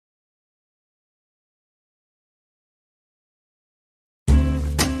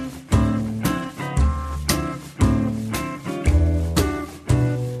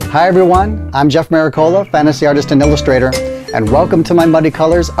Hi everyone, I'm Jeff Miracola, fantasy artist and illustrator, and welcome to my Muddy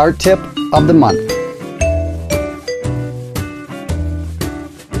Colors art tip of the month.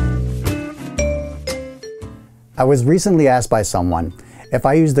 I was recently asked by someone if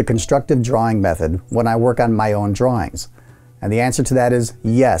I use the constructive drawing method when I work on my own drawings. And the answer to that is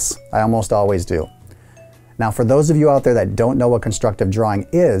yes, I almost always do. Now for those of you out there that don't know what constructive drawing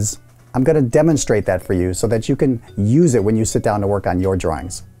is, I'm going to demonstrate that for you so that you can use it when you sit down to work on your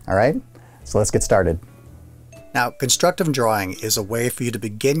drawings. All right, so let's get started. Now, constructive drawing is a way for you to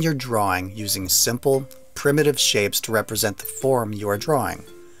begin your drawing using simple, primitive shapes to represent the form you are drawing.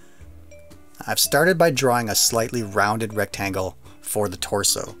 I've started by drawing a slightly rounded rectangle for the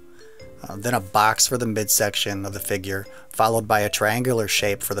torso, then a box for the midsection of the figure, followed by a triangular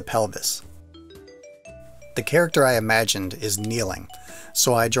shape for the pelvis. The character I imagined is kneeling,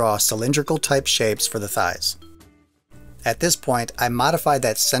 so I draw cylindrical type shapes for the thighs. At this point, I modified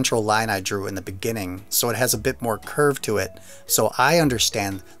that central line I drew in the beginning so it has a bit more curve to it, so I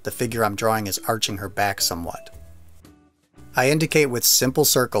understand the figure I'm drawing is arching her back somewhat. I indicate with simple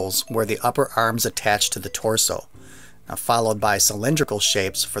circles where the upper arms attach to the torso, followed by cylindrical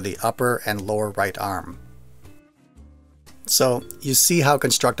shapes for the upper and lower right arm. So you see how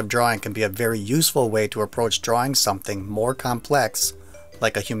constructive drawing can be a very useful way to approach drawing something more complex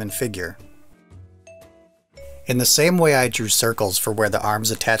like a human figure. In the same way I drew circles for where the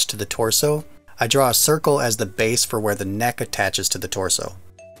arms attach to the torso, I draw a circle as the base for where the neck attaches to the torso.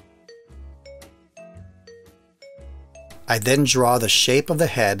 I then draw the shape of the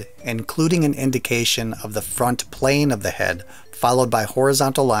head, including an indication of the front plane of the head, followed by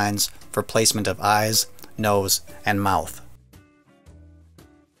horizontal lines for placement of eyes, nose, and mouth.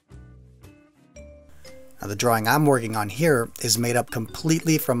 Now, the drawing I'm working on here is made up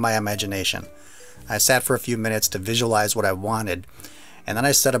completely from my imagination. I sat for a few minutes to visualize what I wanted, and then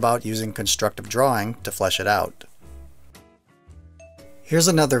I set about using constructive drawing to flesh it out. Here's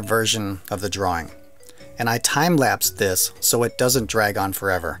another version of the drawing, and I time-lapsed this so it doesn't drag on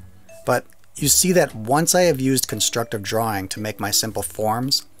forever. But you see that once I have used constructive drawing to make my simple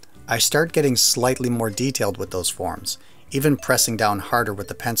forms, I start getting slightly more detailed with those forms, even pressing down harder with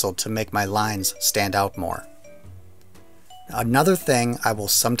the pencil to make my lines stand out more. Another thing I will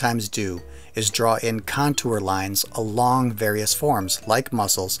sometimes do is draw in contour lines along various forms, like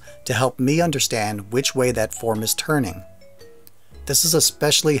muscles, to help me understand which way that form is turning. This is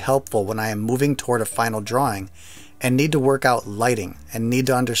especially helpful when I am moving toward a final drawing and need to work out lighting and need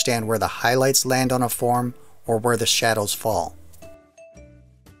to understand where the highlights land on a form or where the shadows fall.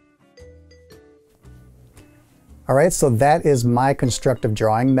 Alright, so that is my constructive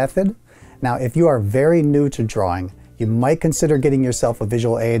drawing method. Now, if you are very new to drawing, you might consider getting yourself a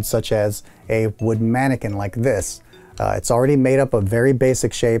visual aid such as a wood mannequin like this. It's already made up of very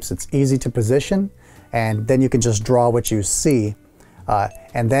basic shapes, it's easy to position, and then you can just draw what you see,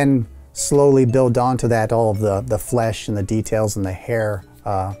 and then slowly build onto that all of the flesh and the details and the hair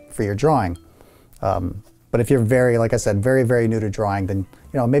for your drawing. But if you're like I said, very new to drawing, then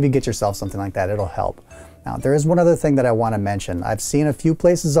maybe get yourself something like that, it'll help. Now, there is one other thing that I want to mention. I've seen a few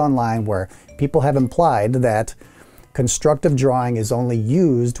places online where people have implied that constructive drawing is only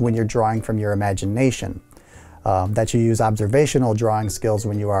used when you're drawing from your imagination, that you use observational drawing skills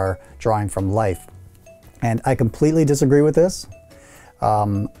when you are drawing from life. And I completely disagree with this.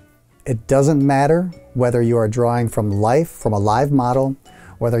 It doesn't matter whether you are drawing from life, from a live model,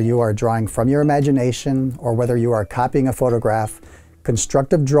 whether you are drawing from your imagination, or whether you are copying a photograph.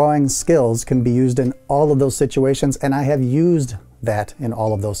 Constructive drawing skills can be used in all of those situations, and I have used that in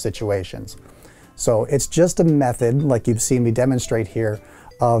all of those situations. So it's just a method, like you've seen me demonstrate here,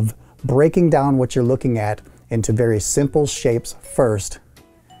 of breaking down what you're looking at into very simple shapes first,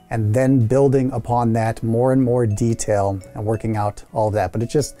 and then building upon that more and more detail and working out all of that. But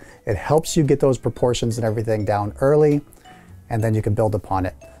it helps you get those proportions and everything down early, and then you can build upon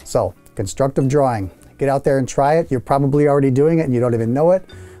it. So constructive drawing, get out there and try it. You're probably already doing it and you don't even know it,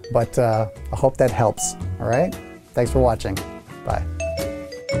 but I hope that helps. All right, thanks for watching. Bye.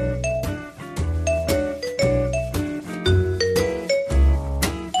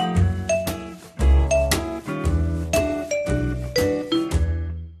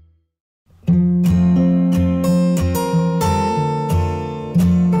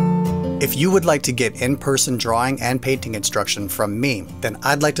 If you would like to get in-person drawing and painting instruction from me, then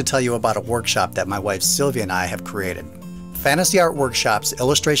I'd like to tell you about a workshop that my wife Sylvia and I have created. Fantasy Art Workshop's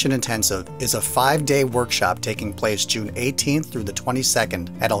Illustration Intensive is a 5-day workshop taking place June 18th through the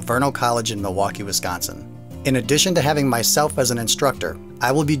 22nd at Alverno College in Milwaukee, Wisconsin. In addition to having myself as an instructor,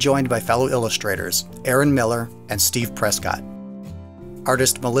 I will be joined by fellow illustrators Aaron Miller and Steve Prescott.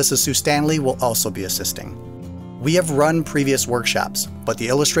 Artist Melissa Sue Stanley will also be assisting. We have run previous workshops, but the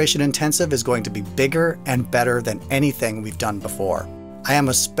Illustration Intensive is going to be bigger and better than anything we've done before. I am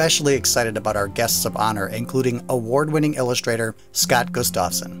especially excited about our guests of honor, including award-winning illustrator Scott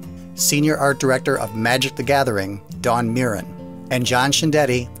Gustafson, Senior Art Director of Magic the Gathering, Dawn Mirren, and John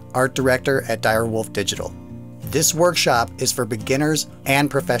Shindetti, Art Director at Direwolf Digital. This workshop is for beginners and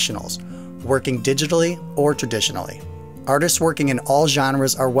professionals, working digitally or traditionally. Artists working in all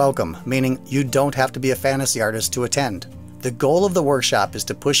genres are welcome, meaning you don't have to be a fantasy artist to attend. The goal of the workshop is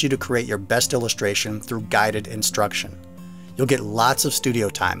to push you to create your best illustration through guided instruction. You'll get lots of studio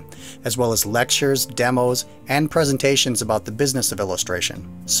time, as well as lectures, demos, and presentations about the business of illustration.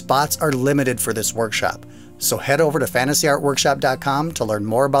 Spots are limited for this workshop, so head over to fantasyartworkshop.com to learn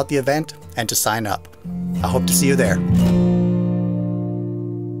more about the event and to sign up. I hope to see you there.